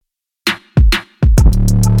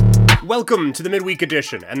Welcome to the midweek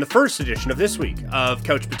edition and the first edition of this week of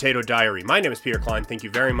Couch Potato Diary. My name is Peter Klein. Thank you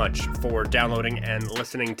very much for downloading and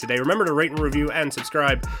listening today. Remember to rate and review and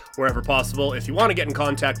subscribe wherever possible. If you want to get in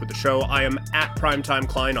contact with the show, I am at Primetime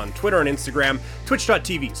Klein on Twitter and Instagram,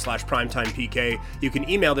 twitch.tv/primetimepk. You can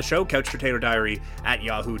email the show,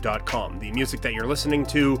 couchpotatodiary@yahoo.com. The music that you're listening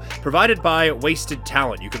to, provided by Wasted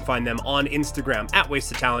Talent. You can find them on Instagram at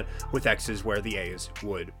Wasted Talent with X's where the A's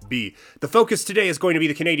would be. The focus today is going to be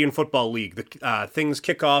the Canadian Football League. The things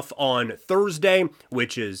kick off on Thursday,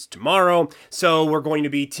 which is tomorrow. So we're going to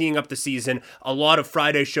be teeing up the season. A lot of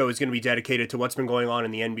Friday's show is going to be dedicated to what's been going on in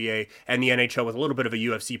the NBA and the NHL, with a little bit of a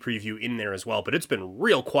UFC preview in there as well. But it's been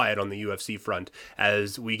real quiet on the UFC front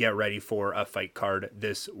as we get ready for a fight card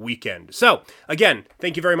this weekend. So again,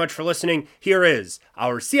 thank you very much for listening. Here is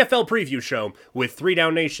our CFL preview show with 3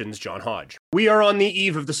 Down Nation's John Hodge. We are on the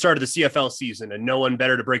eve of the start of the CFL season, and no one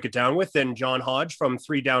better to break it down with than John Hodge from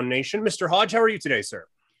 3 Down Nation. Mr. Hodge, how are you today, sir?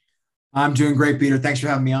 I'm doing great, Peter. Thanks for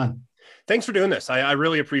having me on. Thanks for doing this. I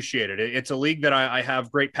really appreciate it. It's a league that I have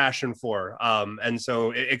great passion for, and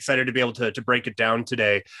so excited to be able to break it down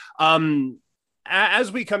today.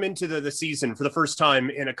 As we come into the season for the first time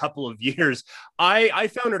in a couple of years, I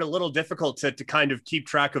found it a little difficult to kind of keep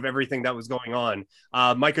track of everything that was going on.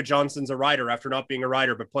 Micah Johnson's a Rider after not being a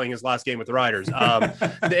Rider, but playing his last game with the Riders.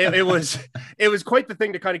 It was quite the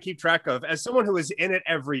thing to kind of keep track of. As someone who is in it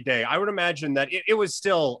every day, I would imagine that it was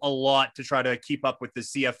still a lot to try to keep up with the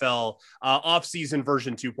CFL off-season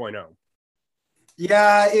version 2.0.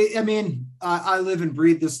 Yeah, I live and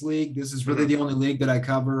breathe this league. This is really the only league that I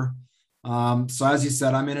cover. So as you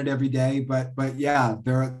said, I'm in it every day, but yeah,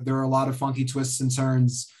 there are a lot of funky twists and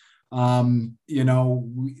turns. There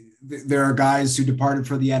are guys who departed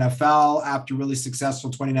for the NFL after really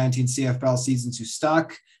successful 2019 CFL seasons who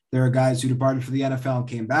stuck. There are guys who departed for the NFL and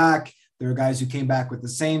came back. There are guys who came back with the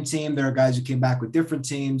same team. There are guys who came back with different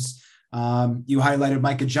teams. You highlighted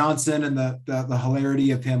Micah Johnson and the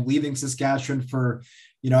hilarity of him leaving Saskatchewan for,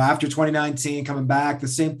 after 2019 coming back. The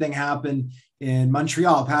same thing happened in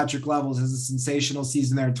Montreal. Patrick Levels has a sensational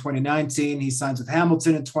season there in 2019. He signs with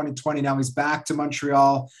Hamilton in 2020. Now he's back to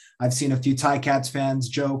Montreal. I've seen a few Ticats fans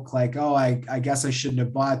joke like, "Oh, I guess I shouldn't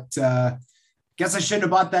have bought. That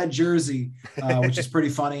jersey," which is pretty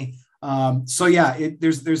funny. So yeah,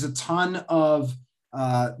 there's a ton of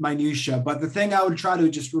minutia. But the thing I would try to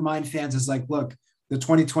just remind fans is like, look, the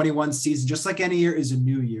 2021 season, just like any year, is a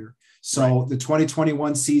new year. So The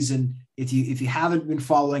 2021 season, if you haven't been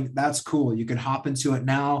following, that's cool. You can hop into it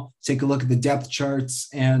now, take a look at the depth charts,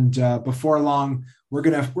 and before long, we're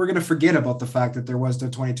gonna forget about the fact that there was no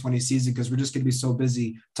 2020 season because we're just gonna be so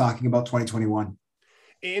busy talking about 2021.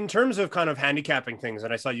 In terms of kind of handicapping things,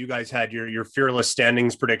 and I saw you guys had your fearless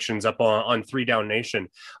standings predictions up on 3 Down Nation.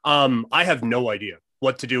 I have no idea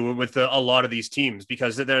what to do with a lot of these teams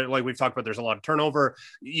because they're, like we've talked about, there's a lot of turnover.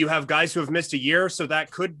 You have guys who have missed a year, so that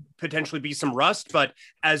could potentially be some rust. But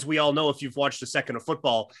as we all know, if you've watched a second of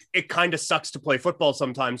football, it kind of sucks to play football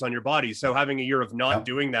sometimes on your body. So having a year of not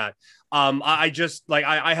doing that,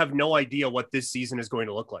 I have no idea what this season is going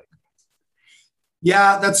to look like.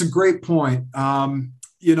 Yeah, that's a great point.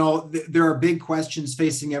 There are big questions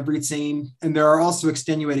facing every team, and there are also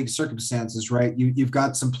extenuating circumstances, right? You've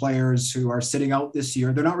got some players who are sitting out this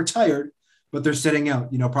year. They're not retired, but they're sitting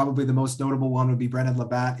out. Probably the most notable one would be Brendan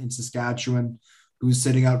Labatt in Saskatchewan, who's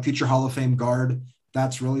sitting out, future Hall of Fame guard.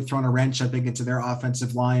 That's really thrown a wrench, I think, into their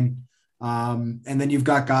offensive line. And then you've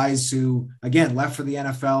got guys who, again, left for the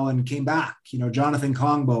NFL and came back. Jonathan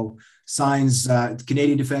Kongbo signs,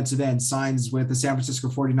 Canadian defensive end, signs with the San Francisco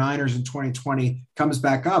 49ers in 2020, comes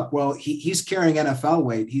back up. Well, he's carrying NFL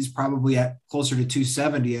weight. He's probably at closer to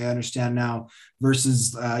 270, I understand now,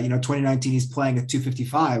 versus, 2019, he's playing at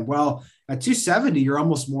 255. Well, at 270, you're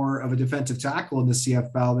almost more of a defensive tackle in the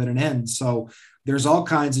CFL than an end. So there's all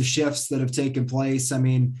kinds of shifts that have taken place. I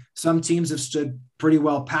mean, some teams have stood pretty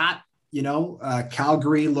well pat.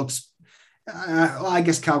 Calgary looks, I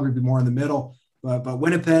guess Calgary would be more in the middle, but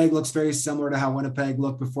Winnipeg looks very similar to how Winnipeg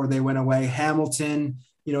looked before they went away. Hamilton,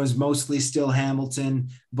 is mostly still Hamilton,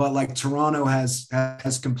 but like Toronto has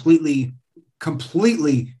completely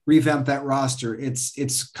revamped that roster.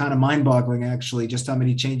 It's kind of mind boggling actually, just how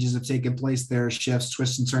many changes have taken place there, shifts,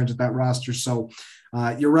 twists and turns with that roster. So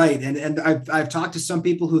you're right. And I've talked to some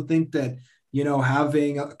people who think that,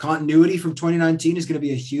 having a continuity from 2019 is going to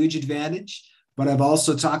be a huge advantage. But I've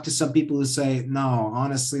also talked to some people who say, no,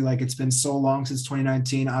 honestly, like it's been so long since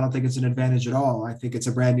 2019. I don't think it's an advantage at all. I think it's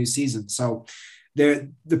a brand new season. So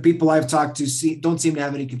the people I've talked to don't seem to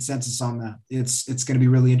have any consensus on that. It's going to be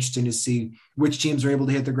really interesting to see which teams are able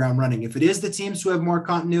to hit the ground running. If it is the teams who have more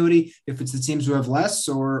continuity, if it's the teams who have less,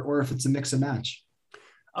 or if it's a mix and match.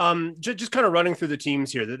 Just kind of running through the teams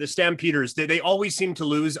here. The Stampeders, they always seem to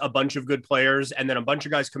lose a bunch of good players, and then a bunch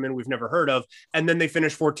of guys come in we've never heard of, and then they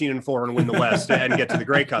finish 14-4 and win the West and get to the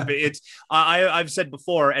Grey Cup. It's I've said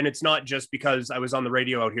before, and it's not just because I was on the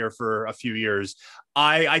radio out here for a few years.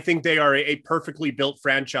 I think they are a perfectly built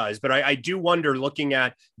franchise, but I do wonder, looking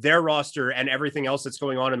at their roster and everything else that's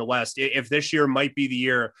going on in the West, if this year might be the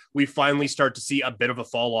year we finally start to see a bit of a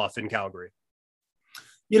fall off in Calgary.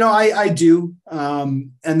 I do.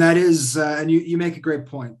 And that is, and you make a great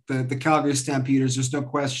point. The Calgary Stampeders, there's no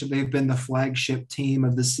question they've been the flagship team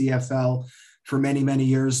of the CFL for many, many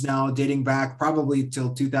years now, dating back probably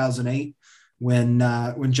till 2008 when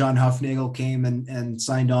John Hufnagel came and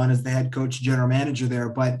signed on as the head coach, general manager there.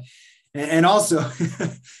 But and also,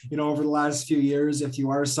 over the last few years, if you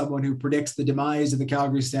are someone who predicts the demise of the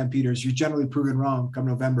Calgary Stampeders, you're generally proven wrong come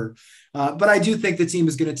November. But I do think the team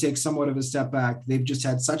is going to take somewhat of a step back. They've just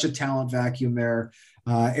had such a talent vacuum there.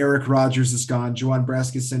 Eric Rogers is gone. Johan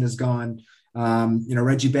Breskison is gone.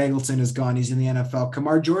 Reggie Bagleton is gone. He's in the NFL.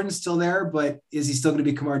 Kamar Jordan's still there, but is he still going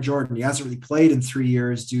to be Kamar Jordan? He hasn't really played in 3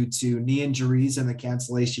 years due to knee injuries and the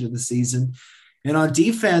cancellation of the season. And on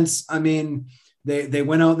defense, I mean, They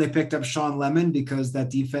went out and they picked up Sean Lemon because that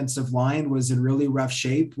defensive line was in really rough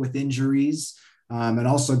shape with injuries. And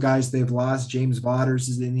also guys they've lost. James Vaughters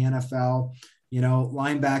is in the NFL.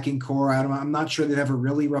 Linebacking core, I'm not sure they've ever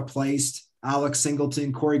really replaced Alex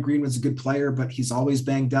Singleton. Corey Green was a good player, but he's always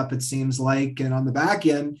banged up, it seems like. And on the back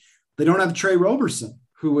end, they don't have Trey Roberson,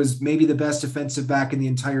 who was maybe the best defensive back in the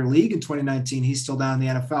entire league in 2019. He's still down in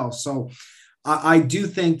the NFL. So I do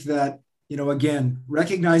think that, again,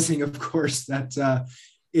 recognizing, of course, that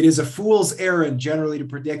it is a fool's errand generally to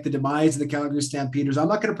predict the demise of the Calgary Stampeders. I'm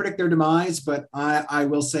not going to predict their demise, but I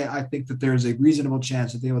will say I think that there's a reasonable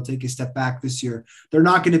chance that they will take a step back this year. They're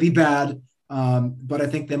not going to be bad, but I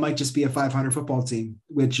think they might just be a 500 football team,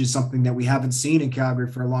 which is something that we haven't seen in Calgary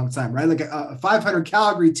for a long time, right? Like a 500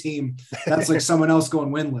 Calgary team, that's like someone else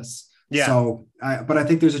going winless. Yeah. So, but I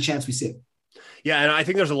think there's a chance we see it. Yeah, and I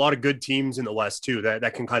think there's a lot of good teams in the West, too,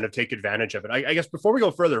 that can kind of take advantage of it. I guess before we go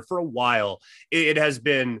further, for a while, it has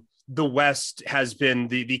been the West has been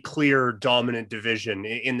the clear dominant division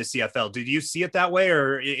in the CFL. Did you see it that way,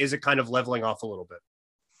 or is it kind of leveling off a little bit?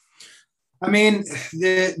 I mean,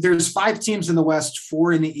 there's 5 teams in the West,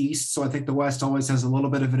 4 in the East. So I think the West always has a little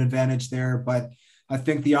bit of an advantage there. But I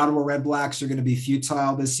think the Ottawa Red Blacks are going to be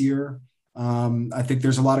futile this year. I think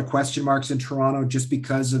there's a lot of question marks in Toronto just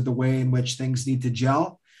because of the way in which things need to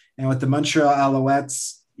gel. And with the Montreal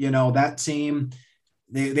Alouettes, that team,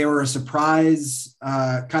 they were a surprise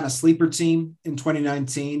kind of sleeper team in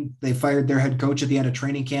 2019. They fired their head coach at the end of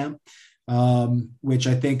training camp, which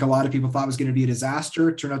I think a lot of people thought was going to be a disaster.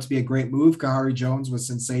 It turned out to be a great move. Kahari Jones was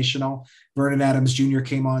sensational. Vernon Adams Jr.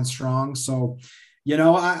 came on strong. So,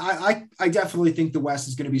 I definitely think the West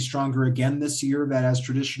is going to be stronger again this year. That has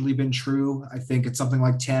traditionally been true. I think it's something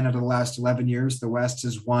like 10 out of the last 11 years. The West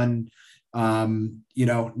has won,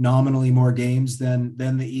 nominally more games than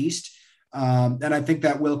the East. And I think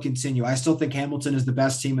that will continue. I still think Hamilton is the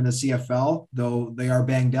best team in the CFL, though they are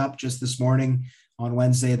banged up. Just this morning on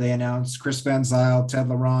Wednesday, they announced Chris Van Zyl, Ted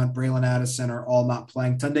Laurent, Braylon Addison are all not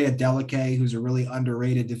playing. Tunde Adeleke, who's a really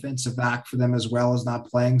underrated defensive back for them as well, is not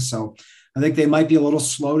playing. So I think they might be a little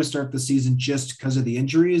slow to start the season just because of the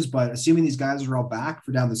injuries, but assuming these guys are all back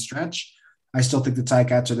for down the stretch, I still think the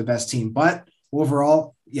Ticats are the best team. But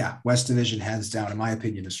overall, yeah, West Division hands down, in my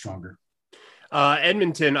opinion, is stronger.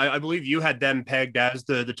 Edmonton, I believe you had them pegged as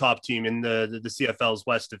the top team in the CFL's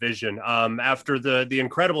West Division. After the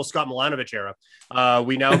incredible Scott Milanovic era,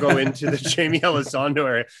 we now go into the Jamie Elizondo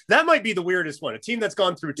area. That might be the weirdest one, a team that's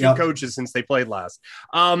gone through 2 coaches since they played last.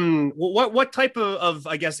 What type of,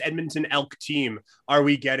 I guess, Edmonton Elk team are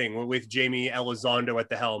we getting with Jamie Elizondo at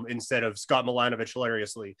the helm instead of Scott Milanovic,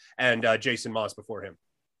 hilariously, and Jason Moss before him?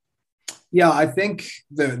 Yeah, I think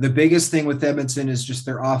the biggest thing with Edmonton is just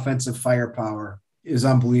their offensive firepower is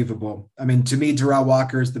unbelievable. I mean, to me, Darrell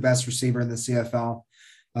Walker is the best receiver in the CFL.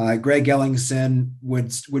 Greg Ellingson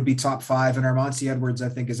would be top 5, and Armonte Edwards, I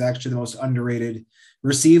think, is actually the most underrated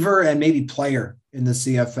receiver and maybe player in the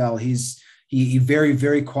CFL. He very,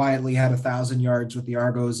 very quietly had 1,000 yards with the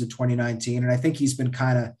Argos in 2019, and I think he's been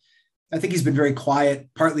very quiet,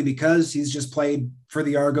 partly because he's just played for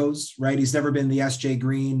the Argos, right? He's never been the SJ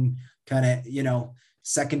Green kind of,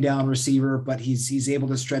 second down receiver, but he's able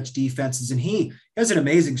to stretch defenses. And he has an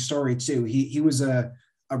amazing story too. He was a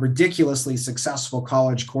a ridiculously successful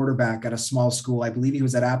college quarterback at a small school. I believe he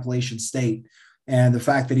was at Appalachian State. And the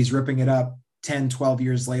fact that he's ripping it up 10, 12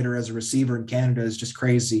 years later as a receiver in Canada is just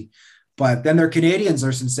crazy. But then their Canadians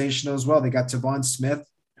are sensational as well. They got Tavon Smith,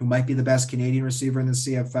 who might be the best Canadian receiver in the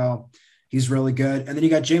CFL. He's really good. And then you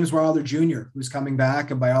got James Wilder Jr., who's coming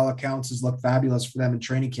back and by all accounts has looked fabulous for them in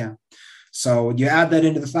training camp. So you add that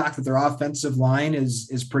into the fact that their offensive line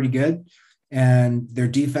is pretty good and their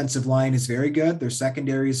defensive line is very good. Their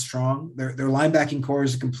secondary is strong. Their linebacking core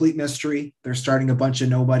is a complete mystery. They're starting a bunch of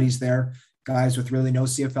nobodies there, guys with really no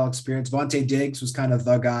CFL experience. Vontae Diggs was kind of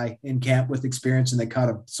the guy in camp with experience and they cut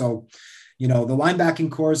him. So, the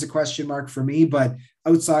linebacking core is a question mark for me, but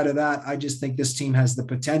outside of that, I just think this team has the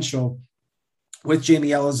potential with Jamie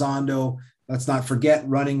Elizondo. Let's not forget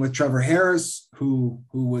running with Trevor Harris, who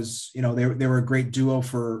was, they were a great duo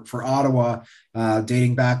for Ottawa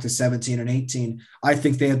dating back to 17 and 18. I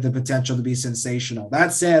think they had the potential to be sensational.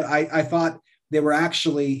 That said, I thought they were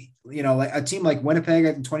actually, like a team like Winnipeg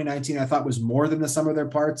in 2019, I thought was more than the sum of their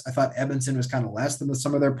parts. I thought Edmonton was kind of less than the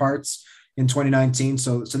sum of their parts in 2019.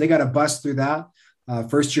 So they got to bust through that.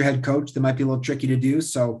 First year head coach, that might be a little tricky to do.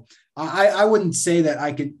 So I wouldn't say that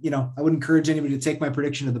I could, I wouldn't encourage anybody to take my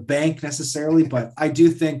prediction to the bank necessarily, but I do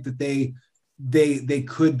think that they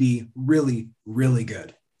could be really, really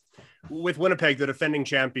good. With Winnipeg, the defending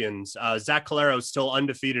champions, Zach Collaros still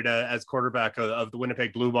undefeated as quarterback of the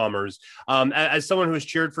Winnipeg Blue Bombers. As someone who has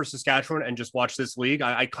cheered for Saskatchewan and just watched this league,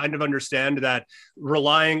 I kind of understand that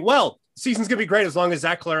season's going to be great as long as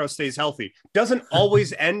Zach Collaros stays healthy. Doesn't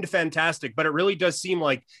always end fantastic, but it really does seem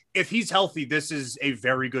like if he's healthy, this is a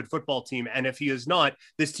very good football team. And if he is not,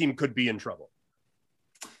 this team could be in trouble.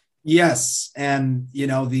 Yes. And,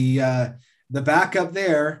 the backup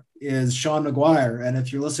there is Sean McGuire. And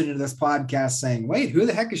if you're listening to this podcast saying, wait, who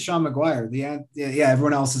the heck is Sean McGuire?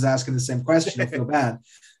 Everyone else is asking the same question. I feel bad.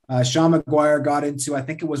 Sean McGuire got into, I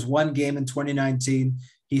think it was one game in 2019.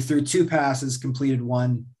 He threw 2 passes, completed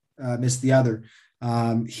one, missed the other.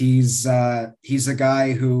 He's a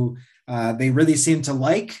guy who they really seem to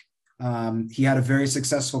like. He had a very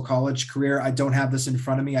successful college career. I don't have this in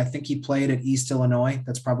front of me. I think he played at East Illinois.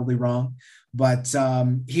 That's probably wrong. But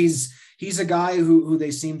he's a guy who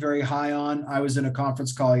they seem very high on. I was in a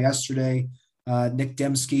conference call yesterday. Nick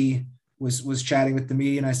Dembski was chatting with the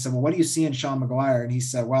media, and I said, well, what do you see in Sean McGuire? And he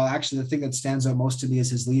said, well, actually, the thing that stands out most to me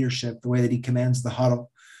is his leadership, the way that he commands the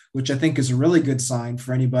huddle, which I think is a really good sign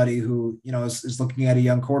for anybody who, is looking at a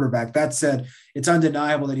young quarterback. That said, it's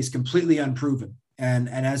undeniable that he's completely unproven. And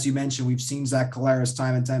as you mentioned, we've seen Zach Collaros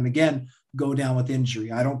time and time again go down with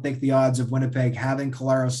injury. I don't think the odds of Winnipeg having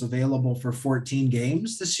Collaros available for 14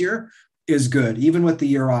 games this year is good. Even with the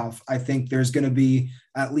year off, I think there's going to be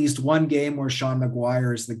at least one game where Sean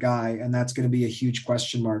McGuire is the guy, and that's going to be a huge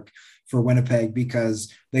question mark for Winnipeg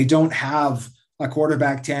because they don't have a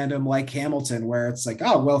quarterback tandem like Hamilton, where it's like,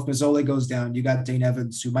 oh, well, if Mazzoli goes down, you got Dane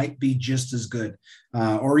Evans, who might be just as good.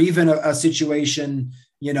 Or even a situation,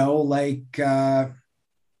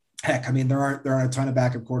 heck, I mean, there aren't a ton of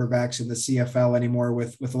backup quarterbacks in the CFL anymore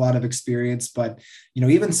with a lot of experience, but,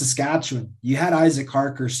 even Saskatchewan, you had Isaac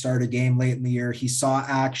Harker start a game late in the year. He saw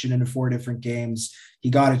action in 4 different games. He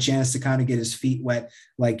got a chance to kind of get his feet wet.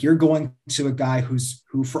 Like, you're going to a guy who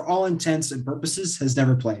for all intents and purposes has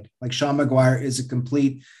never played. Like, Sean McGuire is a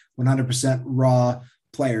complete 100% raw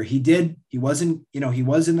player. He was in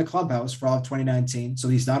the clubhouse for all of 2019. So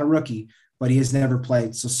he's not a rookie, but he has never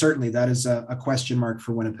played. So certainly that is a question mark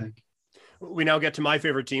for Winnipeg. We now get to my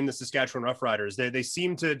favorite team, the Saskatchewan Roughriders. They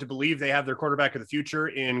seem to believe they have their quarterback of the future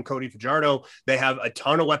in Cody Fajardo. They have a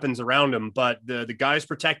ton of weapons around him, but the guys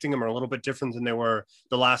protecting him are a little bit different than they were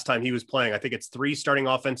the last time he was playing. I think it's 3 starting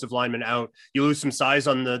offensive linemen out. You lose some size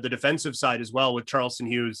on the defensive side as well with Charleston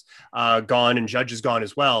Hughes gone and Judge is gone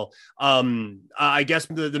as well. I guess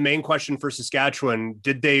the main question for Saskatchewan,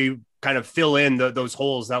 did they kind of fill in those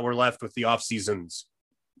holes that were left with the off seasons?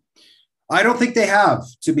 I don't think they have,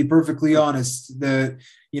 to be perfectly honest. I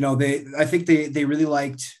think they really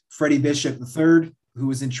liked Freddie Bishop III, who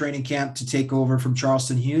was in training camp to take over from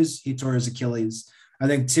Charleston Hughes. He tore his Achilles. I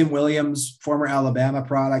think Tim Williams, former Alabama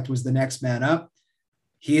product, was the next man up.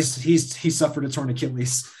 He suffered a torn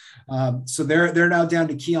Achilles. So they're now down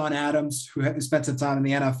to Keon Adams, who spent some time in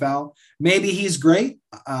the NFL. Maybe he's great.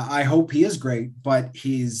 I hope he is great, but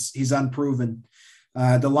he's unproven.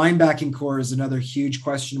 The linebacking core is another huge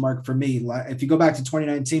question mark for me. If you go back to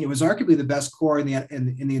 2019, it was arguably the best core in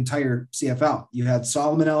the entire CFL. You had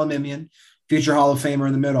Solomon Elimimian, future Hall of Famer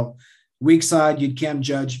in the middle. Weak side, you'd Cam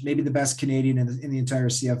Judge, maybe the best Canadian in the entire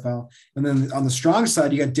CFL. And then on the strong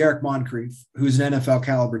side, you got Derek Moncrief, who's an NFL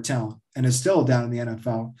caliber talent and is still down in the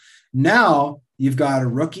NFL. Now You've got a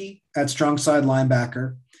rookie at strong side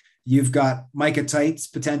linebacker. You've got Micah Tights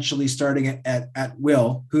potentially starting at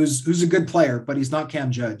will, who's a good player, but he's not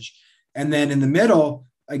Cam Judge. And then in the middle,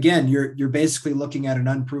 again, you're basically looking at an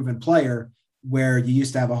unproven player where you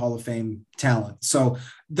used to have a Hall of Fame talent. So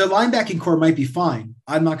the linebacking core might be fine.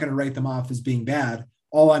 I'm not going to write them off as being bad.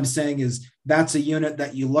 All I'm saying is that's a unit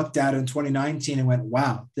that you looked at in 2019 and went,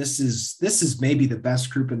 wow, this is maybe the best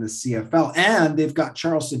group in the CFL. And they've got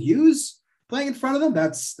Charleston Hughes playing in front of them.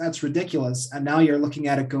 That's ridiculous. And now you're looking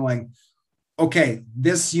at it going, okay,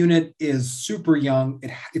 this unit is super young.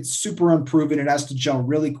 It's super unproven. It has to gel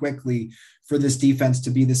really quickly for this defense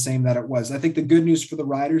to be the same that it was. I think the good news for the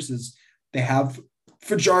Riders is they have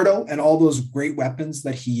Fajardo and all those great weapons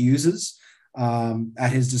that he uses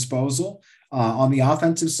at his disposal. On the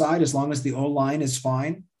offensive side, as long as the O-line is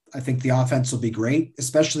fine, I think the offense will be great,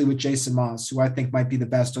 especially with Jason Moss, who I think might be the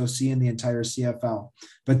best OC in the entire CFL.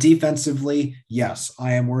 But defensively, yes,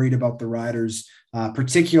 I am worried about the Riders,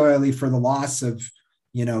 particularly for the loss of,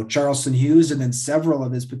 Charleston Hughes and then several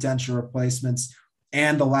of his potential replacements,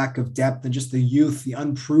 and the lack of depth and just the youth, the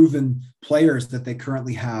unproven players that they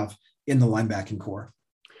currently have in the linebacking core.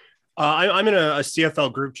 I'm in a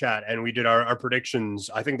CFL group chat, and we did our predictions.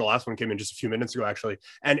 I think the last one came in just a few minutes ago, actually,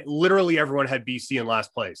 and literally everyone had BC in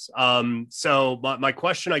last place. So my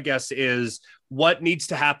question, I guess, is what needs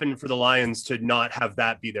to happen for the Lions to not have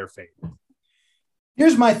that be their fate?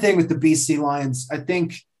 Here's my thing with the BC Lions. I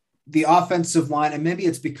think the offensive line, and maybe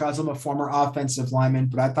it's because I'm a former offensive lineman,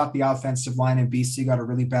 but I thought the offensive line in BC got a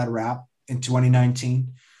really bad rap in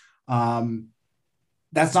 2019.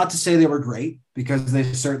 That's not to say they were great, because they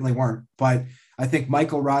certainly weren't. But I think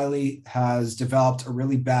Michael Riley has developed a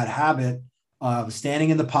really bad habit of standing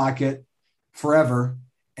in the pocket forever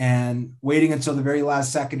and waiting until the very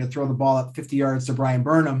last second to throw the ball up 50 yards to Brian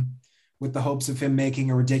Burnham with the hopes of him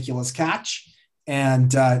making a ridiculous catch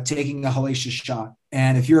and taking a hellacious shot.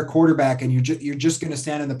 And if you're a quarterback and you're just going to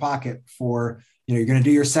stand in the pocket for, you're going to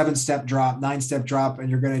do your 7-step drop, 9-step drop, and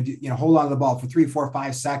you're going to hold on to the ball for 3, 4,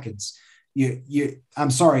 5 seconds. I'm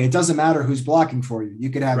sorry, it doesn't matter who's blocking for you.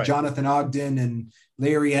 You could have Jonathan Ogden and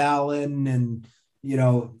Larry Allen and,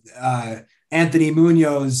 Anthony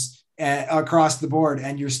Munoz across the board,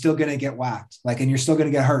 and you're still going to get whacked, and you're still going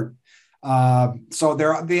to get hurt. So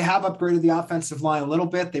they have upgraded the offensive line a little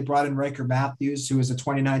bit. They brought in Riker Matthews, who was a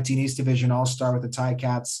 2019 East Division All-Star with the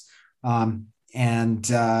Ticats. So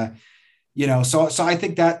I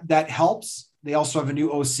think that helps. They also have a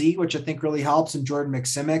new OC, which I think really helps, and Jordan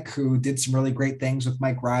McSimic, who did some really great things with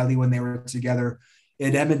Mike Riley when they were together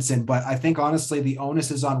in Edmonton. But I think, honestly, the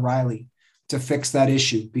onus is on Riley to fix that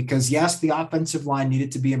issue, because, yes, the offensive line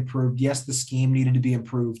needed to be improved. Yes, the scheme needed to be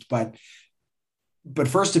improved. But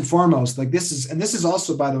first and foremost, this is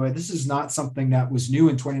also, by the way, this is not something that was new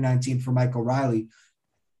in 2019 for Michael Riley.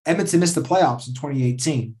 Edmonton missed the playoffs in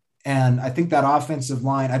 2018. And I think that offensive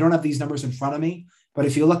line, I don't have these numbers in front of me, but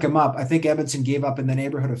if you look him up, I think Edmonton gave up in the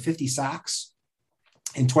neighborhood of 50 sacks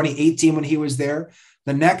in 2018 when he was there.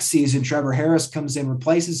 The next season, Trevor Harris comes in,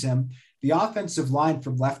 replaces him. The offensive line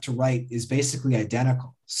from left to right is basically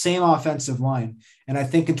identical. Same offensive line. And I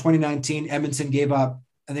think in 2019, Edmonton gave up,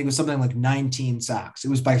 I think it was something like 19 sacks. It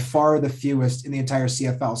was by far the fewest in the entire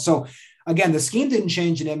CFL. So again, the scheme didn't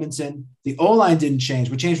change in Edmonton. The O-line didn't change.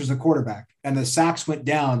 What changed was the quarterback, and the sacks went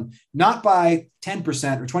down, not by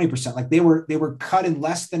 10% or 20%. They were cut in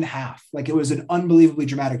less than half. It was an unbelievably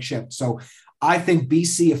dramatic shift. So I think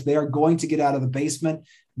BC, if they are going to get out of the basement,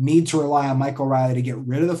 need to rely on Michael Riley to get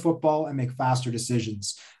rid of the football and make faster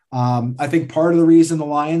decisions. I think part of the reason the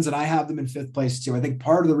Lions, and I have them in 5th place too, I think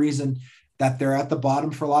part of the reason that they're at the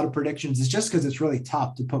bottom for a lot of predictions is just because it's really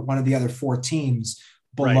tough to put one of the other 4 teams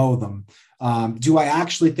below them. Do I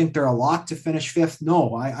actually think they're a lock to finish 5th?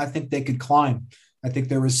 No, I think they could climb. I think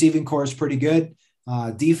their receiving core is pretty good.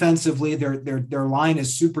 Defensively, their line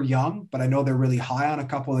is super young, but I know they're really high on a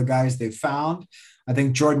couple of the guys they've found. I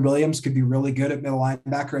think Jordan Williams could be really good at middle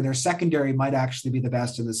linebacker, and their secondary might actually be the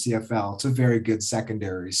best in the CFL. It's a very good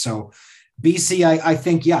secondary. So BC, I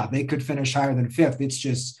think, they could finish higher than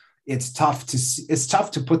 5th. It's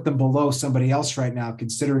tough to put them below somebody else right now,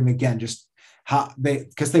 considering, again, just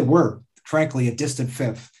because they were, frankly, a distant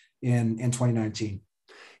 5th in 2019.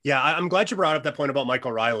 Yeah, I'm glad you brought up that point about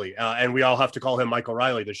Michael Riley, and we all have to call him Michael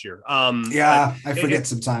Riley this year. I forget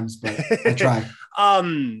sometimes, but I try.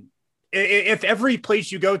 if every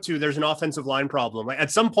place you go to, there's an offensive line problem, like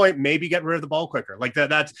at some point, maybe get rid of the ball quicker. Like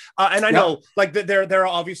that's, and I know like there are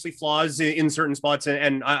obviously flaws in certain spots.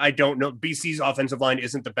 And I don't know, BC's offensive line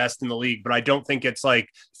isn't the best in the league, but I don't think it's like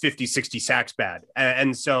 50, 60 sacks bad.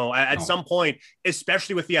 And so at some point,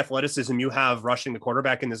 especially with the athleticism you have rushing the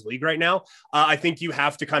quarterback in this league right now, I think you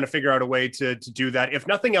have to kind of figure out a way to do that, if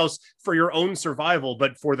nothing else for your own survival,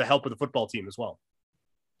 but for the help of the football team as well.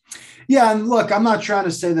 Yeah, and look, I'm not trying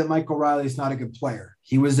to say that Michael Riley is not a good player.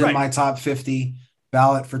 He was in my top 50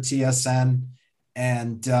 ballot for TSN,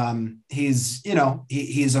 and he's,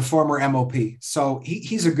 he's a former MOP, so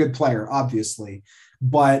he's a good player, obviously.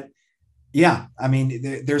 But yeah, I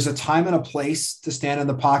mean, there's a time and a place to stand in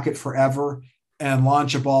the pocket forever and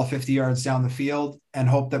launch a ball 50 yards down the field and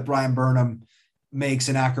hope that Brian Burnham makes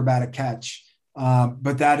an acrobatic catch.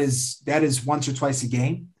 But that is once or twice a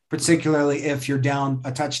game, particularly if you're down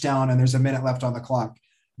a touchdown and there's a minute left on the clock.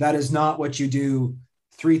 That is not what you do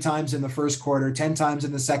 3 times in the first quarter, 10 times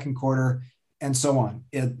in the second quarter, and so on.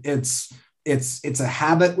 It's a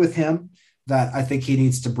habit with him that I think he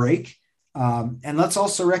needs to break. And let's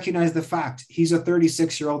also recognize the fact he's a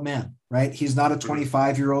 36-year-old man, right? He's not a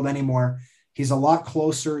 25-year-old anymore. He's a lot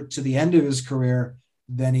closer to the end of his career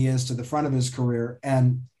than he is to the front of his career.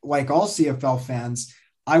 And like all CFL fans,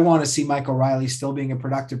 I want to see Michael Riley still being a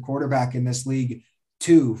productive quarterback in this league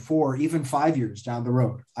 2, 4, even 5 years down the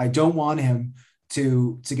road. I don't want him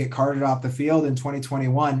to get carted off the field in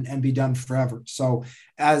 2021 and be done forever. So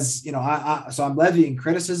as you know, so I'm levying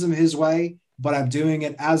criticism his way, but I'm doing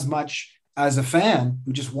it as much as a fan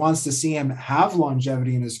who just wants to see him have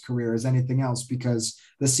longevity in his career as anything else, because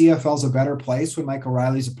the CFL is a better place when Michael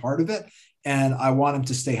Riley's a part of it. And I want him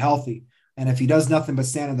to stay healthy. And if he does nothing but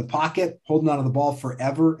stand in the pocket, holding onto the ball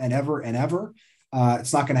forever and ever and ever,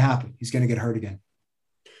 it's not going to happen. He's going to get hurt again.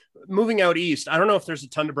 Moving out east, I don't know if there's a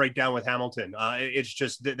ton to break down with Hamilton. It's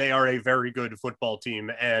just that they are a very good football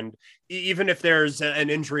team. And even if there's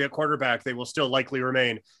an injury at quarterback, they will still likely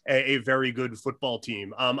remain a very good football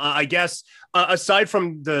team. I guess aside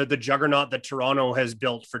from the juggernaut that Toronto has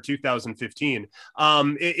built for 2015,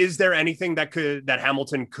 is there anything that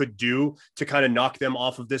Hamilton could do to kind of knock them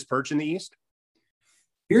off of this perch in the East?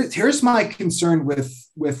 Here's my concern with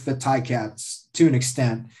the Ticats to an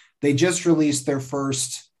extent. They just released their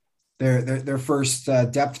first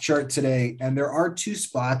depth chart today, and there are 2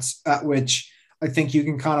 spots at which I think you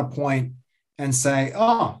can kind of point and say,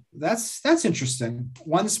 oh, that's interesting.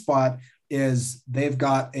 One spot is they've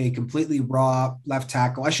got a completely raw left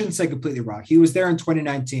tackle. I shouldn't say completely raw. He was there in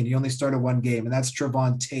 2019. He only started 1 game, and that's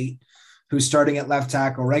Trevon Tate, who's starting at left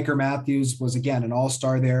tackle. Riker Matthews was, again, an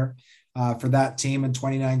all-star there for that team in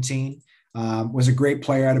 2019. Was a great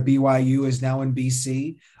player out of BYU, is now in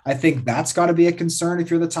BC. I think that's got to be a concern if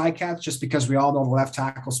you're the Ticats, just because we all know the left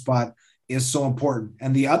tackle spot is so important.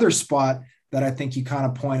 And the other spot that I think you kind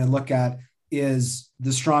of point and look at is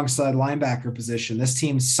the strong side linebacker position. This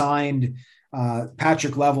team signed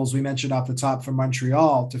Patrick Levels, we mentioned off the top, from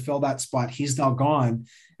Montreal to fill that spot. He's now gone.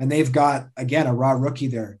 And they've got, again, a raw rookie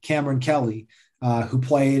there, Cameron Kelly, who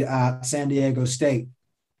played at San Diego State.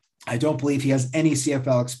 I don't believe he has any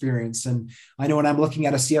CFL experience. And I know when I'm looking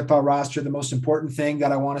at a CFL roster, the most important thing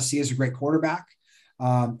that I want to see is a great quarterback.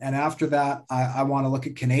 And after that, I want to look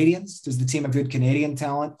at Canadians. Does the team have good Canadian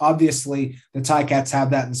talent? Obviously, the Ticats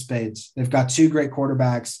have that in spades. They've got 2 great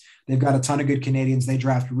quarterbacks. They've got a ton of good Canadians. They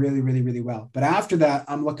draft really, really, really well. But after that,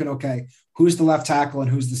 I'm looking, okay, who's the left tackle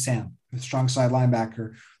and who's the Sam, the strong side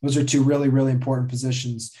linebacker? Those are 2 really, really important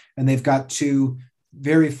positions. And they've got 2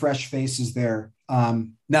 very fresh faces there.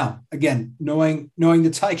 Now, again, knowing the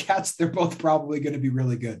Ticats, they're both probably going to be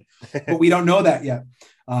really good, but we don't know that yet.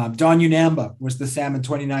 Don Unamba was the Sam in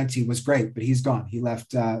 2019, was great, but he's gone. He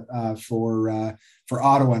left for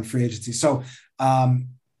Ottawa in free agency. So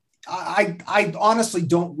I honestly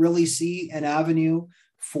don't really see an avenue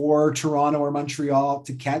for Toronto or Montreal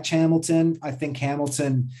to catch Hamilton. I think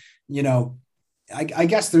Hamilton, I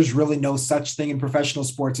guess there's really no such thing in professional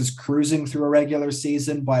sports as cruising through a regular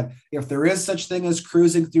season. But if there is such thing as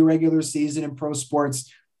cruising through regular season in pro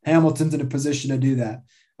sports, Hamilton's in a position to do that.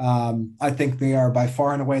 I think they are by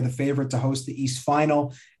far and away the favorite to host the East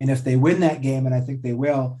Final. And if they win that game, and I think they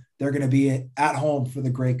will, they're going to be at home for the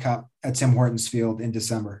Grey Cup at Tim Hortons Field in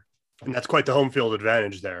December. And that's quite the home field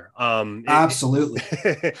advantage there. Absolutely.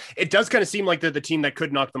 It does kind of seem like the team that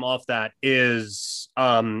could knock them off that is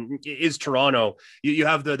Toronto. You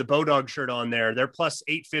have the Bodog shirt on there. They're plus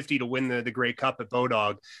 850 to win the Grey Cup at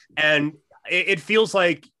Bodog. And it feels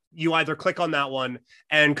like you either click on that one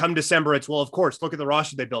and come December, it's, well, of course, look at the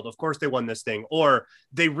roster they built. Of course they won this thing. Or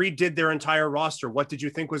they redid their entire roster. What did you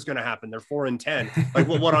think was going to happen? They're 4-10. Like,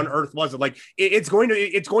 what on earth was it? Like, it's going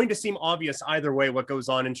to seem obvious either way what goes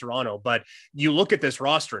on in Toronto. But you look at this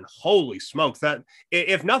roster and holy smokes, that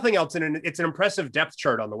if nothing else, it's an impressive depth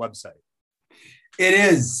chart on the website. It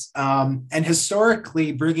is. And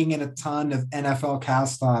historically, bringing in a ton of NFL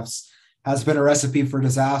castoffs has been a recipe for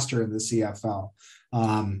disaster in the CFL.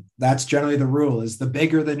 That's generally the rule, is the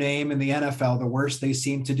bigger the name in the NFL, the worse they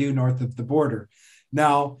seem to do north of the border.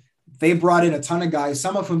 Now, they brought in a ton of guys,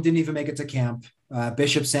 some of whom didn't even make it to camp.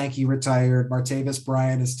 Bishop Sankey retired. Martavis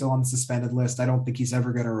Bryant is still on the suspended list. I don't think he's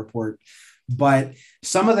ever going to report. But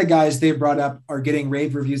some of the guys they brought up are getting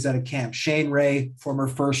rave reviews out of camp. Shane Ray, former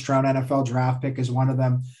first-round NFL draft pick, is one of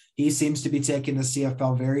them. He seems to be taking the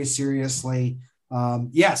CFL very seriously.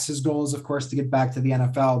 Yes, his goal is, of course, to get back to the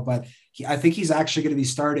NFL, but I think he's actually going to be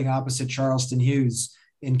starting opposite Charleston Hughes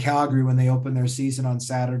in Calgary when they open their season on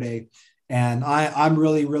Saturday. And I'm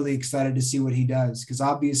really, really excited to see what he does, because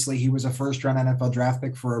obviously he was a first-round NFL draft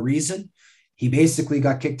pick for a reason. He basically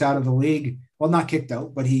got kicked out of the league. Well, not kicked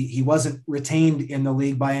out, but he wasn't retained in the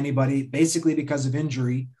league by anybody, basically because of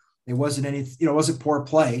injury. It wasn't it wasn't poor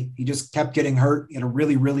play. He just kept getting hurt. He had a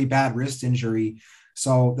really, really bad wrist injury.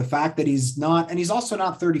 So the fact that he's not, and he's also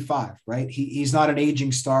not 35, right? He's not an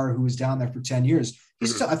aging star who was down there for 10 years.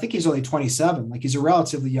 He's still, I think he's only 27. Like, he's a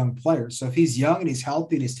relatively young player. So if he's young and he's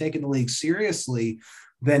healthy and he's taking the league seriously,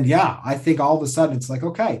 then yeah, I think all of a sudden it's like,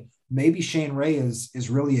 okay, maybe Shane Ray is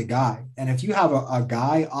really a guy. And if you have a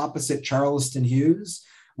guy opposite Charleston Hughes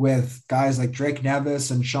with guys like Drake Nevis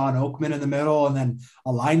and Sean Oakman in the middle, and then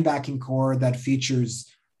a linebacking core that features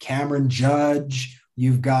Cameron Judge,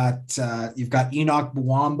 you've got Enoch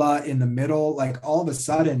Bwamba in the middle, like, all of a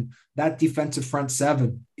sudden that defensive front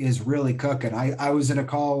seven is really cooking. I was in a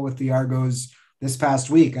call with the Argos this past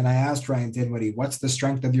week, and I asked Ryan Dinwiddie, what's the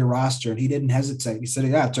strength of your roster? And he didn't hesitate. He said,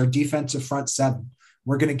 yeah, it's our defensive front seven.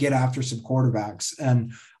 We're going to get after some quarterbacks.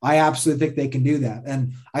 And I absolutely think they can do that.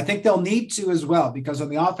 And I think they'll need to as well, because on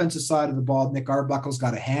the offensive side of the ball, Nick Arbuckle's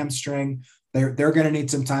got a hamstring. They're going to need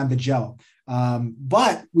some time to gel.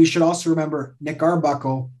 But we should also remember Nick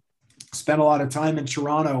Arbuckle spent a lot of time in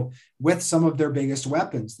Toronto with some of their biggest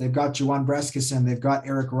weapons. They've got Juwan Breskison. They've got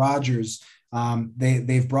Eric Rogers.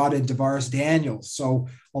 They've brought in Tavares Daniels. So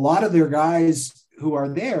a lot of their guys who are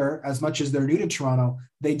there, as much as they're new to Toronto,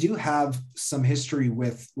 they do have some history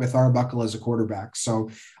with Arbuckle as a quarterback.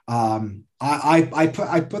 So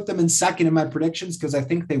I put them in second in my predictions, because I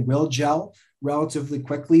think they will gel relatively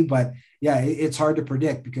quickly. But yeah, it's hard to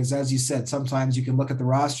predict, because as you said, sometimes you can look at the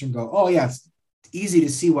roster and go, oh yeah, it's easy to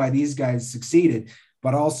see why these guys succeeded.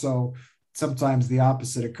 But also sometimes the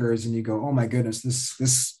opposite occurs and you go, oh my goodness,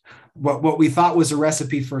 this what we thought was a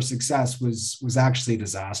recipe for success was actually a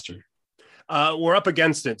disaster. We're up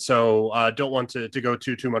against it, so don't want to go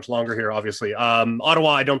too much longer here, obviously.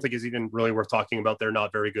 Ottawa, I don't think is even really worth talking about. They're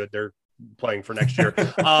not very good. They're playing for next year.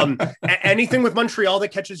 Anything with Montreal that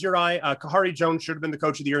catches your eye? Kahari Jones should have been the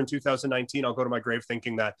coach of the year in 2019. I'll go to my grave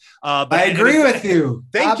thinking that. But I agree with you.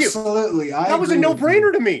 Thank you. Absolutely. That was a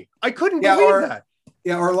no-brainer to me. I couldn't believe that.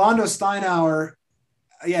 Yeah, Orlando Steinauer.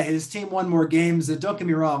 Yeah, his team won more games. Don't get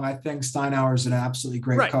me wrong. I think Steinauer's an absolutely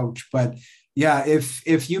great coach, but yeah,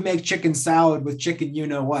 if you make chicken salad with chicken, you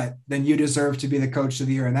know what, then you deserve to be the coach of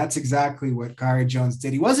the year. And that's exactly what Kahari Jones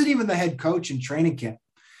did. He wasn't even the head coach in training camp.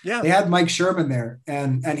 Yeah, they had Mike Sherman there,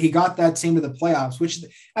 and he got that team to the playoffs,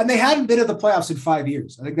 and they hadn't been in the playoffs in 5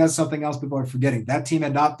 years. I think that's something else people are forgetting. That team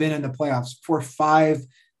had not been in the playoffs for 5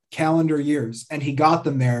 calendar years, and he got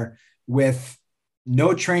them there with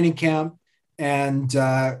no training camp. And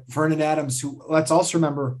Vernon Adams, who, let's also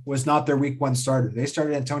remember, was not their week 1 starter. They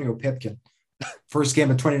started Antonio Pipkin first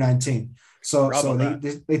game of 2019. So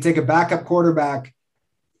they take a backup quarterback,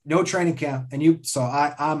 no training camp, and so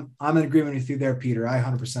I'm in agreement with you there, Peter. I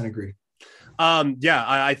 100% agree. Yeah,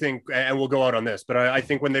 I think, and we'll go out on this, but I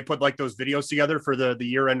think when they put like those videos together for the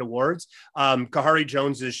year-end awards, Kahari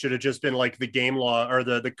Jones's should have just been like the game law or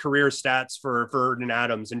the career stats for Vernon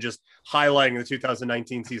Adams and just highlighting the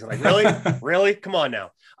 2019 season. Like, really? Really? Come on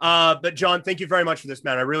now. But John, thank you very much for this,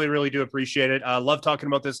 man. I really, really do appreciate it. Love talking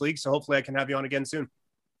about this league. So hopefully I can have you on again soon.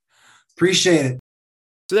 Appreciate it.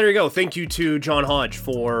 So there you go. Thank you to John Hodge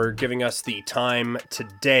for giving us the time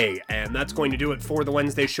today. And that's going to do it for the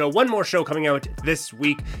Wednesday show. One more show coming out this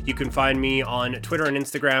week. You can find me on Twitter and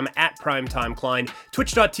Instagram at PrimetimeKlein,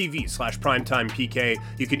 twitch.tv/PrimetimePK.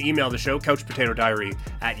 You can email the show,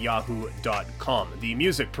 couchpotatodiary@yahoo.com. The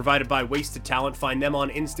music provided by Wasted Talent. Find them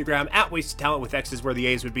on Instagram at Wasted Talent with X's where the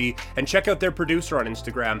A's would be. And check out their producer on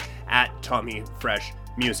Instagram at Tommy Fresh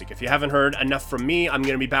music. If you haven't heard enough from me, I'm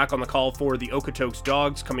going to be back on the call for the Okotoks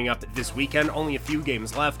Dogs coming up this weekend. Only a few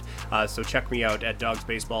games left, so check me out at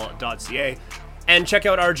dogsbaseball.ca. And check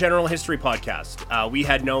out our General History podcast. We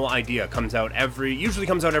Had No Idea usually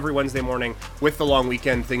comes out every Wednesday morning. With the long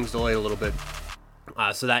weekend, things delayed a little bit.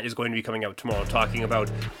 So that is going to be coming out tomorrow, talking about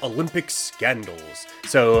Olympic scandals.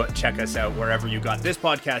 So check us out wherever you got this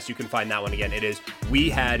podcast. You can find that one again. It is We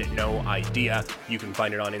Had No Idea. You can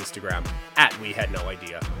find it on Instagram at We Had No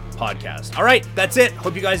Idea Podcast. All right, that's it.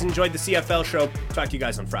 Hope you guys enjoyed the CFL show. Talk to you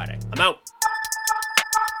guys on Friday. I'm out.